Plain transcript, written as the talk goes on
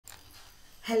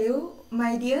Hello,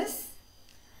 my dears.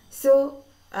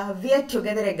 We are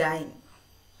together again.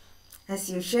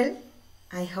 As usual,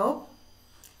 I hope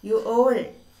you all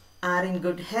are in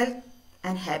good health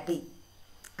and happy.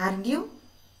 Aren't you?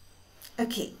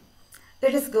 Okay,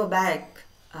 let us go back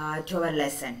to our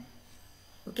lesson.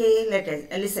 Okay, let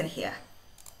us listen here.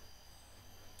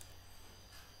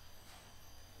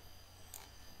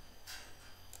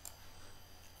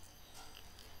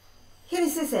 Here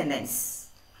is a sentence,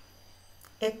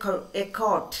 a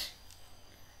quote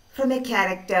from a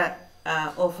character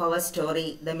of our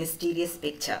story, The Mysterious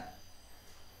Picture.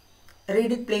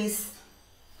 Read it, please.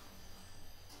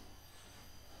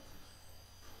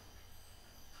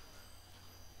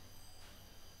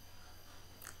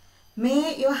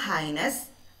 May Your Highness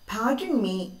pardon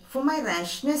me for my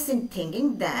rashness in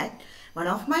thinking that one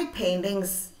of my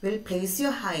paintings will please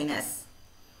Your Highness.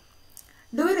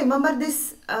 Do you remember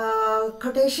this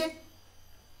quotation?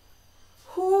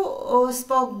 Who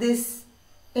spoke this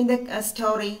in the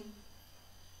story?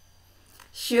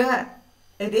 Sure,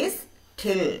 it is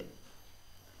Till.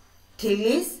 Till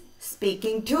is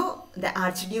speaking to the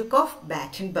Archduke of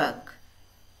Battenberg.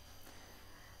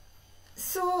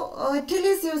 So, Till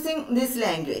is using this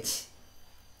language.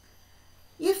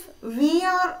 If we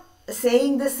are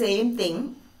saying the same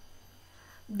thing,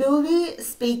 do we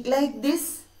speak like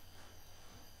this?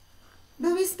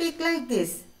 Do we speak like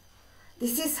this?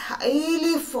 This is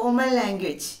highly formal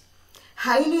language,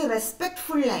 highly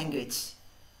respectful language.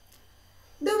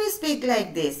 Do we speak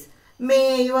like this?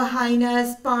 May Your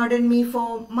Highness pardon me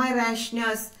for my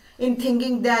rashness in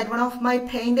thinking that one of my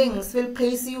paintings will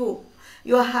please you,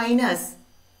 Your Highness.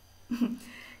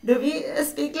 Do we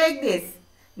speak like this?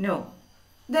 No.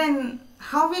 Then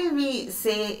how will we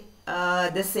say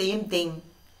the same thing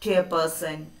to a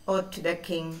person or to the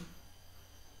king?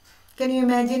 Can you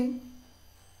imagine?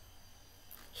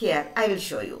 Here, I will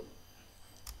show you.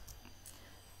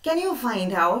 Can you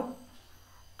find out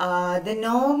the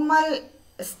normal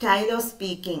style of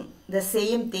speaking, the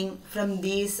same thing from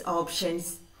these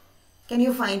options? Can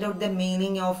you find out the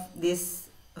meaning of this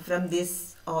from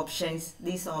these options?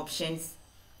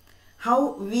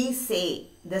 How we say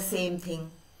the same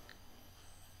thing?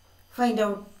 Find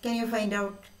out. Can you find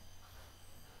out?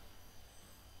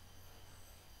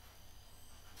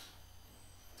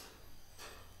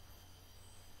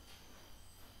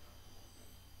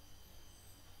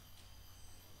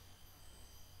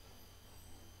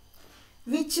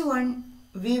 Which one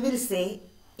we will say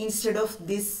instead of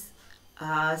this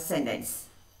sentence,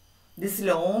 this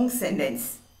long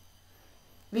sentence?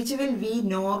 Which will we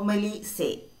normally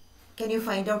say? Can you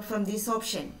find out from this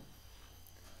option?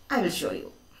 I will show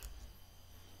you.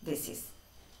 This is,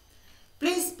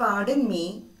 please pardon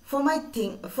me for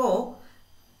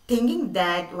thinking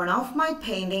that one of my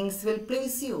paintings will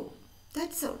please you.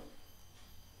 That's all.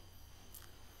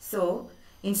 So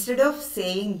instead of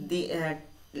saying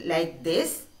like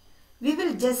this, we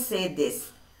will just say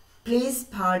this. Please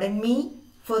pardon me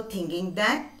for thinking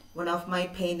that one of my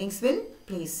paintings will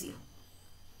please you.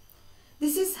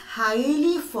 This is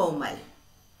highly formal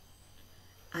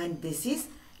and this is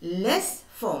less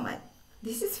formal.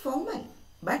 This is formal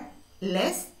but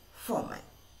less formal.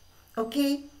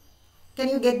 Okay, can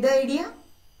you get the idea?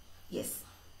 Yes.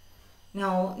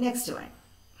 Now next one.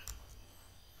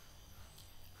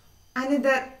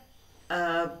 Another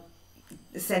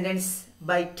sentence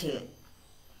by Till.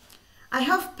 I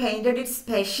have painted it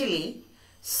specially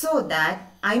so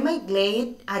that I might lay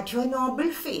it at your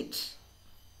noble feet.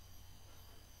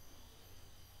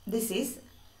 This is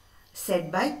said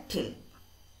by Till.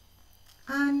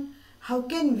 And how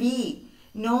can we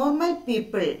normal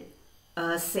people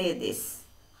say this?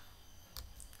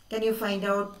 Can you find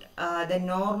out the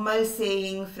normal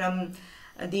saying from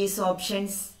these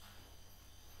options?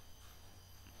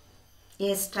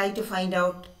 Yes, try to find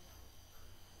out.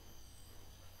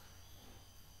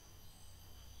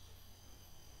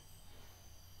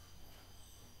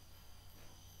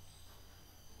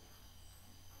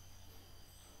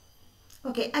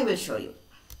 Okay, I will show you.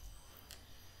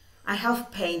 I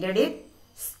have painted it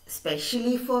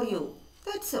specially for you.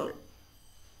 That's all.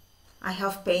 I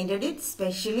have painted it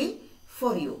specially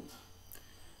for you.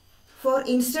 For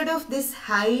instead of this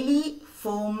highly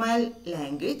formal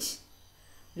language,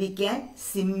 we can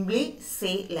simply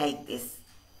say like this.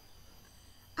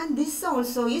 And this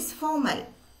also is formal,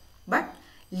 but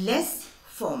less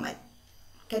formal.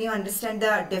 Can you understand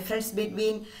the difference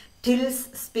between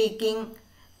Till's speaking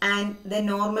and the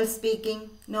normal speaking,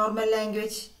 normal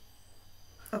language?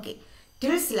 Okay,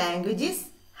 Till's language is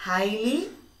highly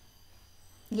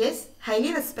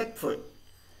respectful,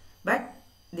 but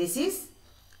this is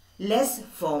less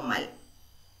formal.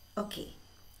 Okay,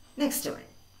 next one.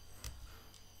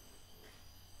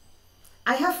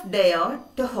 I have dared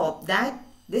to hope that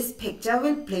this picture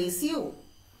will please you.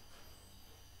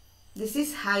 This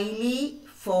is highly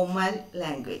formal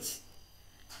language.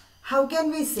 How can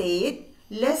we say it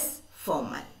less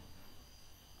formal?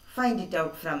 Find it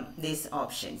out from these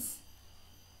options.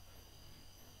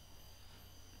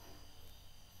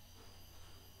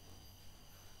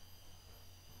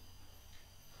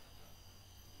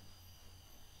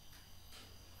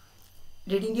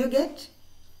 Didn't you get?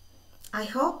 I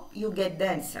hope you get the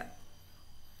answer.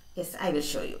 Yes, I will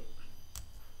show you.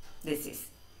 This is.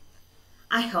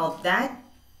 I hope that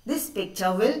this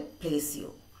picture will please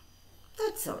you.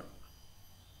 That's all.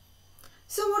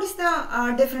 So what is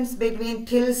the difference between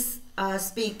Till's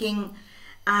speaking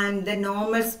and the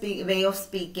normal way of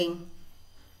speaking?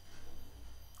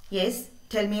 Yes,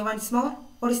 tell me once more.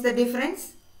 What is the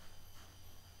difference?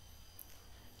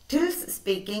 Till's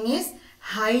speaking is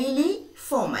highly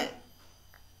formal.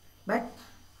 But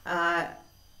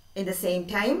in the same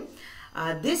time,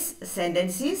 this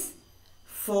sentence is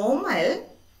formal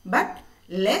but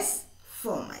less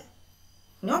formal.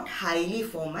 Not highly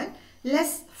formal,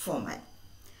 less formal.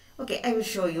 Okay, I will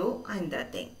show you another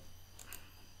thing.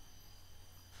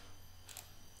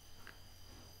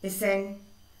 Listen,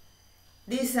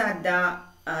 these are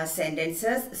the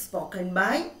sentences spoken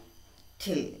by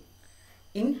Till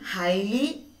in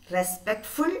highly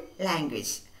respectful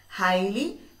language,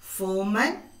 highly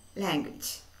formal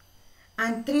language.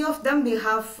 And three of them we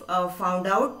have found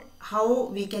out how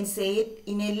we can say it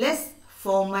in a less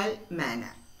formal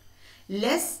manner.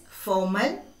 Less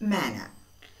formal manner.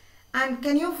 And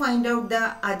can you find out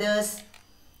the others?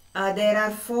 There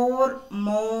are 4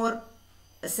 more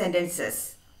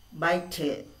sentences by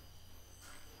Till.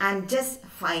 And just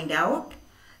find out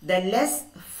the less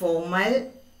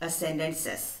formal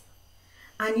sentences.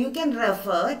 And you can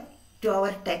refer to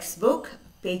our textbook,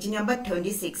 page number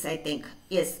 26, I think.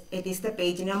 Yes, it is the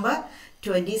page number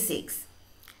 26.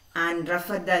 And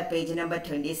refer the page number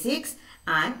 26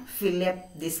 and fill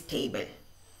up this table.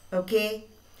 Okay?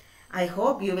 I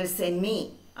hope you will send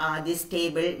me this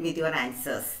table with your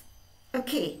answers.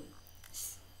 Okay?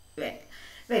 Well,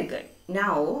 very good.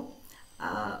 Now,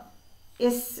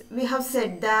 yes, we have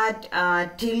said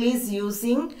that Till is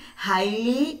using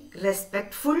highly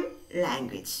respectful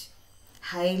language.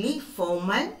 Highly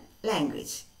formal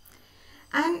language.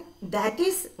 And that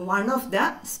is one of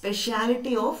the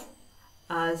speciality of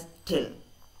Till.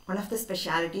 One of the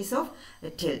specialities of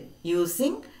Till,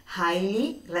 using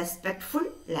highly respectful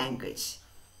language.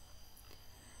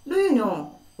 Do you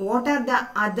know what are the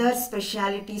other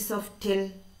specialities of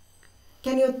Till?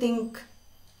 Can you think?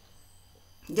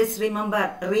 Just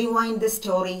remember, rewind the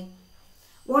story.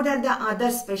 What are the other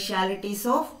specialities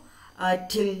of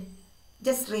Till?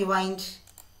 Just rewind.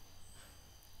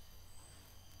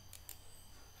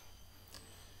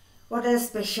 What are the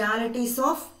specialities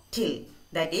of Till?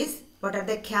 That is, what are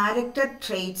the character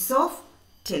traits of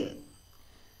Till?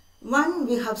 One,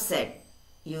 we have said,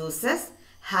 uses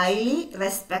highly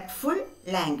respectful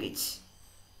language.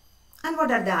 And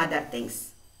what are the other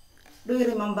things? Do you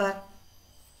remember?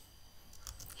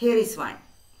 Here is one.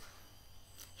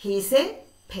 He is a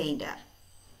painter.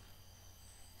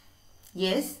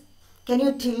 Yes. Can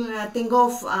you think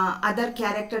of other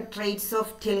character traits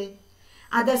of Till?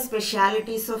 Other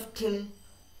specialities of Till?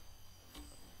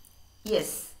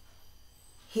 Yes.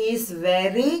 He is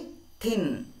very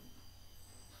thin.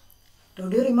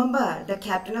 Don't you remember? The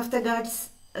captain of the guards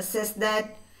says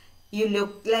that you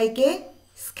look like a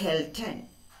skeleton.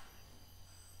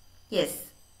 Yes.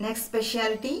 Next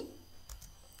speciality.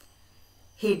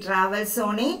 He travels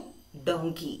on a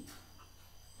donkey.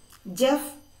 Jeff.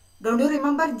 Don't you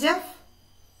remember Jeff?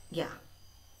 Yeah.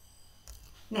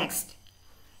 Next.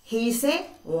 He is a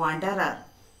wanderer.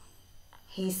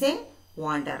 He is a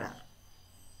wanderer.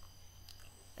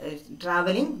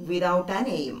 Traveling without an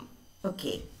aim.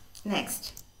 Okay.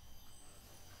 Next.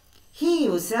 He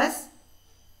uses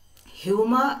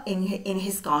humor in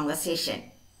his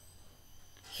conversation.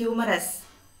 Humorous.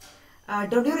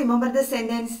 Don't you remember the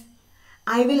sentence?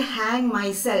 I will hang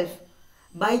myself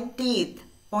by teeth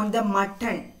on the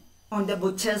mutton on the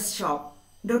butcher's shop.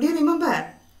 Don't you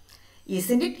remember?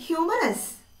 Isn't it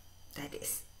humorous? That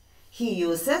is, he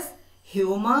uses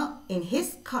humor in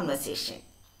his conversation.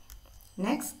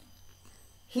 Next,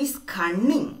 he's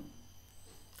cunning.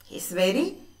 He's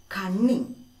very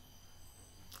cunning.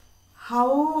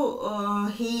 How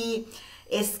he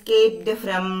escaped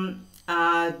from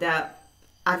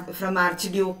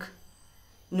Archduke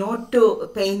not to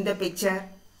paint the picture.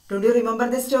 Don't you remember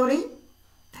the story?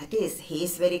 That is, he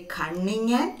is very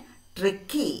cunning and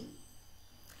tricky.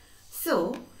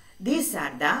 So, these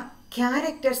are the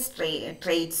character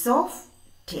traits of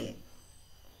Till.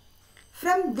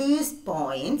 From these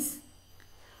points,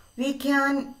 we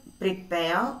can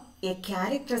prepare a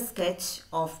character sketch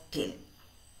of Till.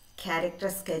 Character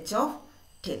sketch of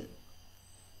Till.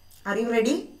 Are you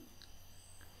ready?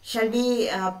 Shall we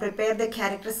prepare the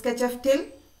character sketch of Till?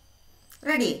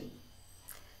 Ready?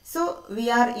 So,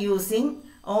 we are using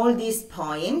all these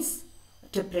points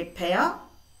to prepare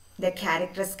the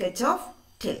character sketch of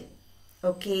Till.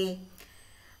 Okay.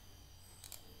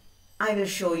 I will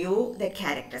show you the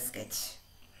character sketch.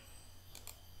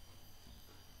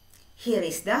 Here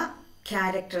is the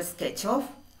character sketch of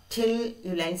Till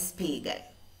Eulenspiegel.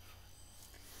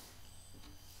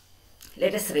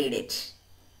 Let us read it.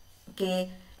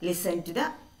 Okay, listen to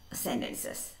the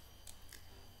sentences.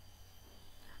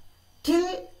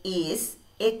 Till is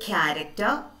a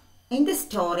character in the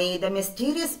story The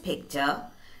Mysterious Picture,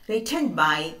 written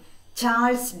by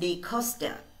Charles D.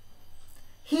 Coster.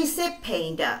 He is a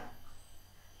painter.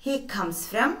 He comes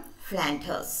from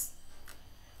Flanders.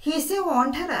 He is a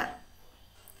wanderer.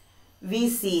 We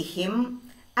see him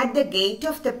at the gate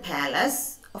of the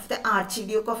palace of the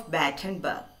Archduke of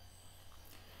Battenberg.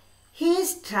 He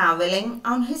is traveling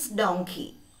on his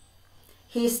donkey.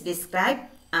 He is described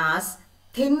as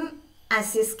thin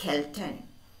as a skeleton.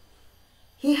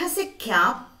 He has a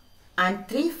cap and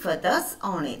 3 feathers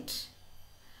on it.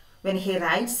 When he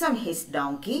rides on his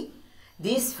donkey,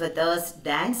 these feathers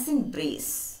dance in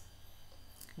breeze.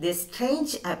 This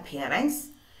strange appearance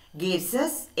gives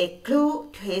us a clue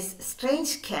to his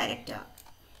strange character.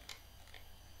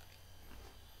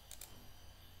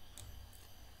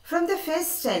 From the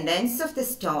first sentence of the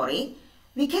story,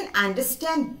 we can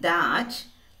understand that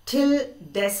Till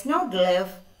does not live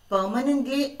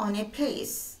permanently on a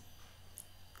place.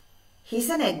 He is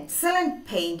an excellent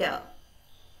painter.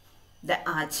 The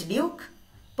Archduke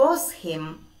posts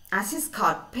him as his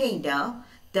court painter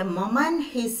the moment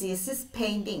he sees his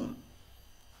painting.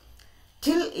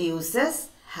 Till uses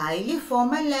highly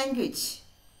formal language.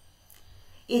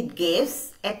 It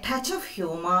gives a touch of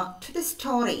humor to the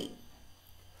story.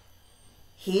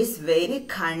 He is very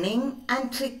cunning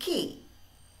and tricky.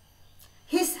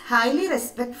 His highly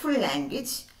respectful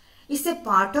language is a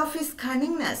part of his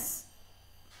cunningness.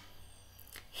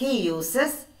 He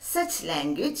uses such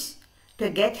language to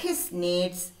get his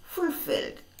needs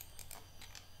fulfilled.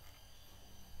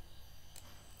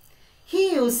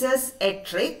 He uses a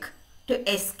trick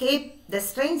to escape the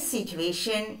strange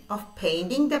situation of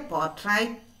painting the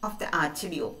portrait of the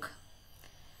Archduke.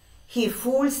 He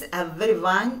fools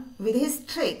everyone with his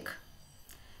trick.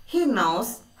 He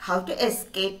knows how to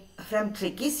escape from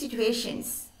tricky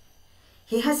situations.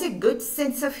 He has a good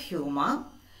sense of humor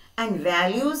and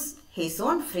values his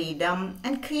own freedom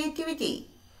and creativity.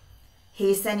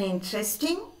 He is an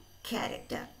interesting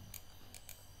character.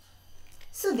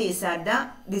 So this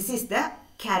is the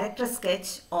character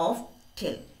sketch of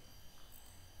Till.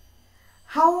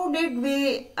 How did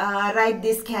we write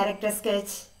this character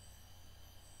sketch?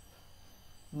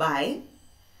 By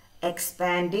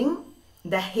expanding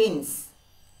the hints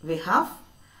we have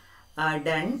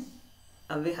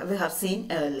we have seen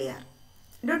earlier.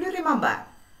 Don't you remember?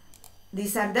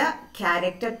 These are the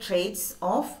character traits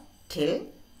of Till.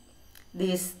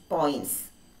 These points.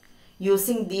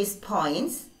 Using these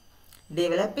points,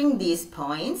 developing these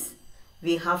points,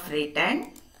 we have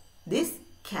written this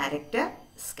character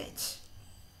sketch.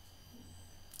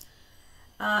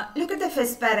 Look at the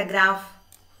first paragraph.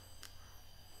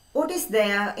 What is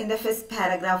there in the first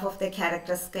paragraph of the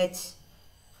character sketch?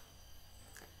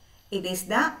 It is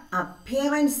the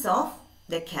appearance of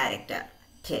the character,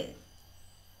 Till.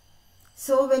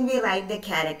 So when we write the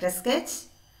character sketch,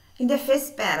 in the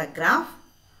first paragraph,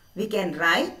 we can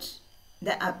write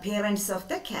the appearance of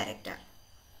the character.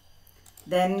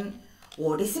 Then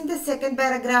what is in the second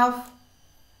paragraph?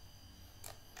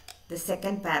 The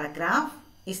second paragraph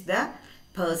is the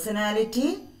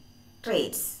personality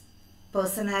traits. That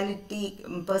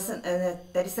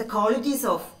is the qualities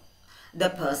of the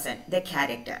person, the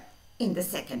character, in the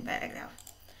second paragraph.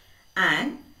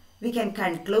 And we can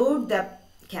conclude the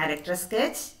character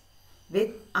sketch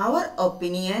with our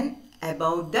opinion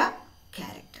about the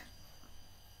character.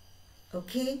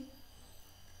 Okay?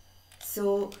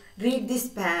 So read this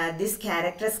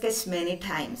character sketch many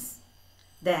times.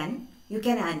 Then you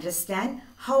can understand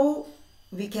how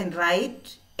we can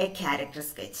write a character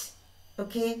sketch.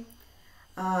 Okay?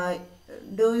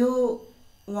 Do you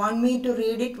want me to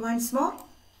read it once more?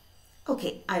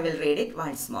 Okay, I will read it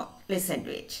once more. Listen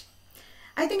to it.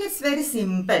 I think it's very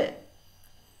simple.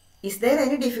 Is there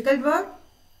any difficult word?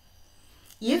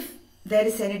 If there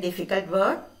is any difficult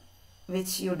word,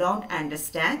 which you don't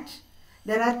understand,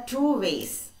 there are two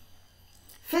ways.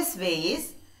 First way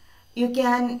is you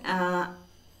can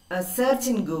search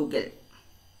in Google,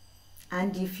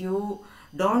 and if you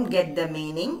don't get the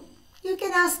meaning, you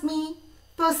can ask me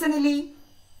personally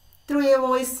through a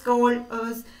voice call,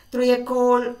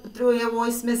 through a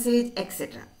voice message,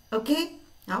 etc. Okay?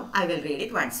 Now I will read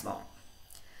it once more.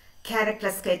 Character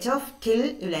sketch of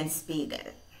Till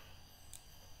Eulenspiegel.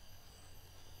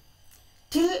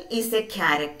 Till is a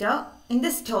character in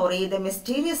the story The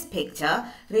Mysterious Picture,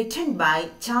 written by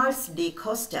Charles D.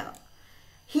 Coster.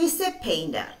 He is a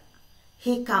painter.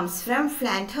 He comes from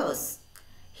Flanders.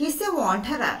 He is a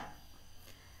wanderer.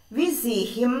 We see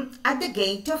him at the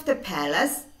gate of the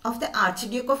palace of the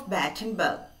Archduke of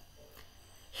Battenberg.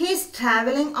 He is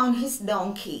traveling on his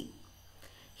donkey.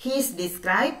 He is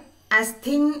described as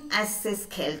thin as a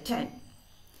skeleton.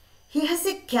 He has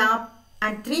a cap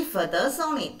and 3 feathers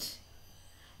on it.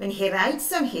 When he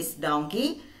rides on his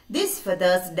donkey, these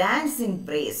feathers dance in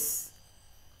breeze.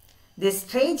 This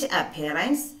strange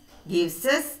appearance gives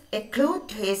us a clue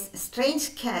to his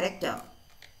strange character.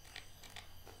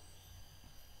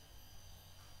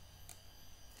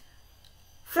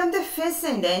 From the first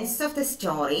sentence of the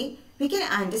story, we can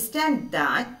understand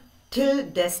that Till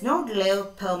does not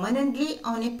live permanently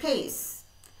on a place.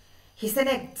 He is an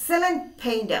excellent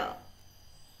painter.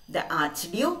 The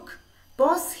Archduke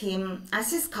posts him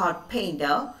as his court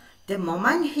painter the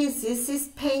moment he sees his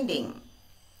painting.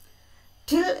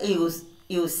 Till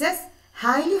uses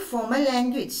highly formal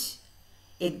language.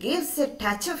 It gives a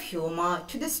touch of humor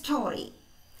to the story.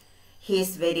 He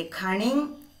is very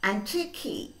cunning and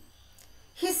tricky.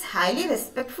 His highly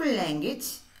respectful language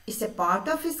is a part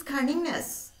of his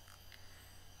cunningness.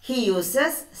 He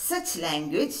uses such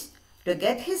language to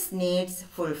get his needs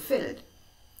fulfilled.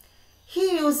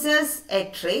 He uses a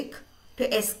trick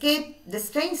to escape the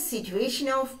strange situation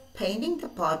of painting the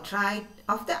portrait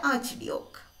of the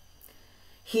Archduke.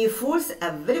 He fools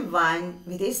everyone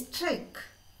with his trick.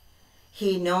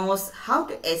 He knows how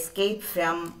to escape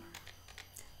from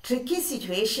tricky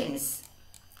situations.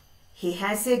 He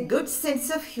has a good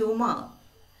sense of humor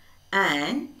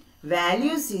and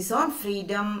values his own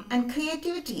freedom and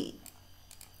creativity.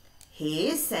 He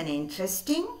is an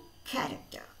interesting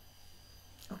character.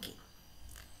 Okay.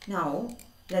 Now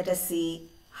let us see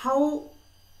how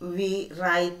we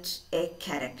write a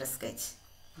character sketch,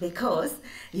 because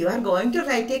you are going to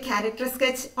write a character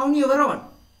sketch on your own.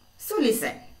 So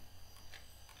listen.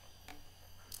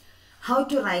 How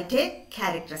to write a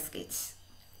character sketch.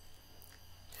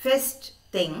 First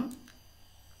thing,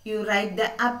 you write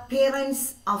the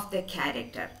appearance of the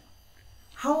character.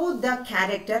 How the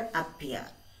character appear.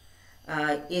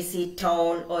 Is he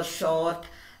tall or short,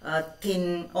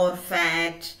 thin or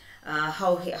fat?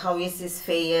 How is his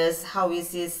face? How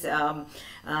is his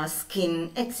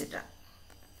skin, etc.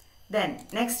 Then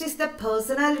next is the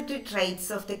personality traits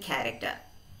of the character.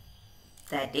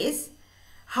 That is,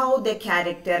 how the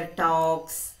character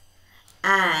talks,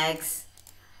 acts,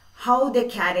 how the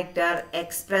character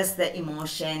expresses the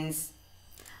emotions,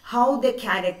 how the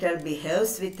character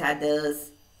behaves with others,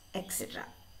 etc.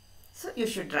 So you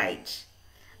should write,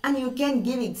 and you can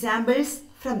give examples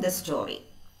from the story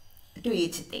to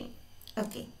each thing.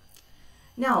 Okay.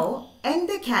 Now end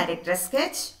the character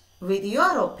sketch with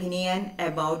your opinion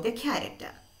about the character.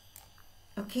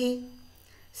 Okay.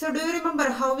 So do you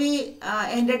remember how we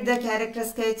ended the character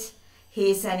sketch? He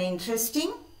is an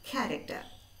interesting character.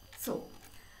 So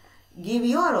give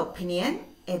your opinion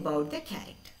about the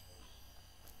character.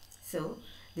 So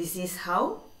this is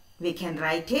how we can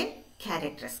write a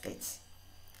character sketch.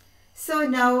 So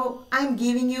now I am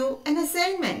giving you an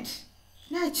assignment.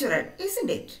 Natural, isn't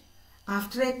it?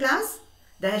 After a class,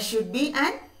 there should be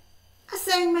an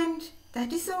assignment.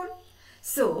 That is all.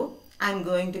 So I am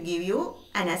going to give you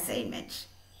an assignment.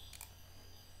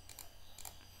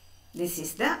 This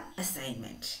is the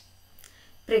assignment.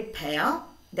 Prepare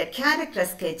the character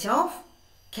sketch of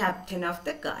Captain of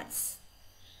the Guards.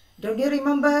 Don't you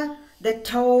remember the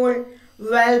tall,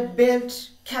 well-built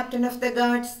Captain of the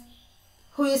Guards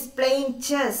who is playing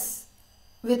chess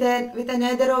with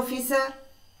another officer?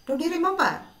 Don't you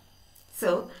remember?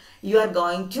 So you are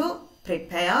going to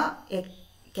prepare a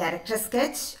character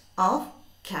sketch of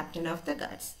Captain of the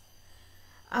Guards.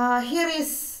 Here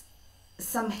is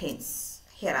some hints.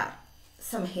 Here are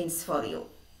some hints for you.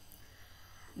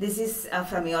 This is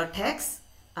from your text,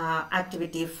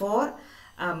 activity 4,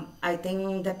 I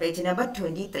think the page number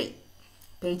 23.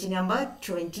 Page number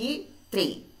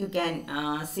 23. You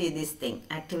can see this thing,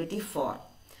 activity 4.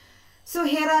 So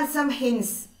here are some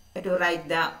hints to write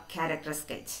the character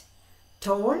sketch.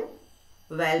 Tall,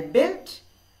 well-built,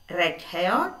 red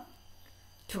hair,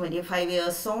 25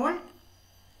 years old,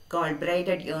 gold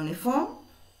braided uniform,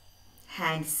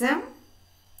 handsome,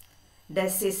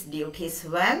 does his duties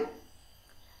well,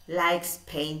 likes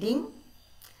painting,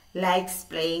 likes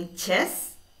playing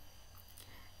chess,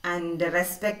 and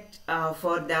respect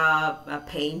for the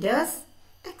painters,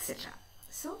 etc.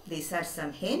 So these are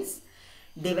some hints.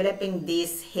 Developing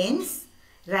these hints,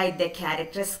 write the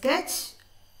character sketch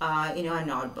in your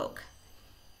notebook.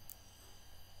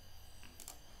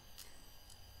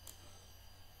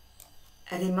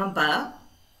 Remember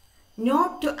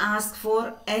not to ask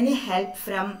for any help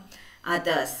from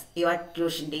others, your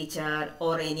tuition teacher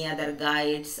or any other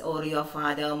guides or your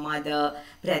father, mother,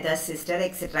 brother, sister,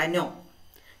 etc. No,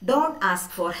 don't ask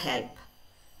for help.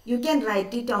 You can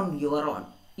write it on your own.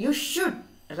 You should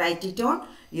write it on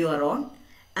your own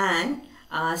and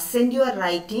send your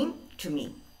writing to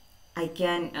me. I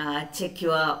can check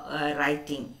your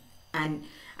writing and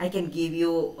I can give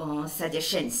you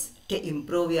suggestions to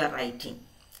improve your writing.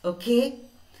 Okay?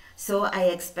 So I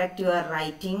expect your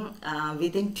writing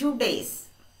within 2 days.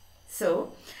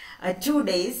 So 2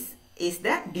 days is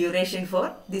the duration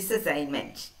for this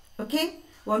assignment. Okay?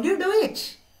 Won't you do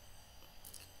it?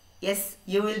 Yes,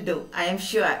 you will do. I am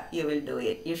sure you will do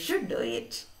it. You should do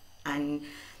it. And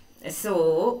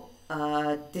so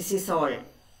this is all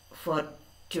for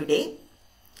today.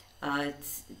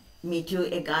 Meet you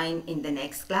again in the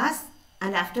next class.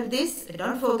 And after this,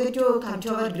 don't forget to come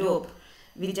to our group.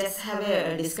 We just have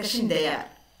a discussion there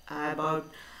about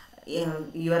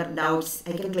your doubts.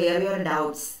 I can clear your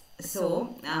doubts.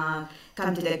 So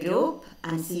come to the group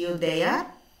and see you there.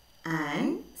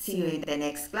 And see you in the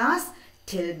next class.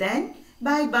 Till then,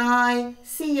 bye-bye.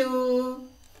 See you.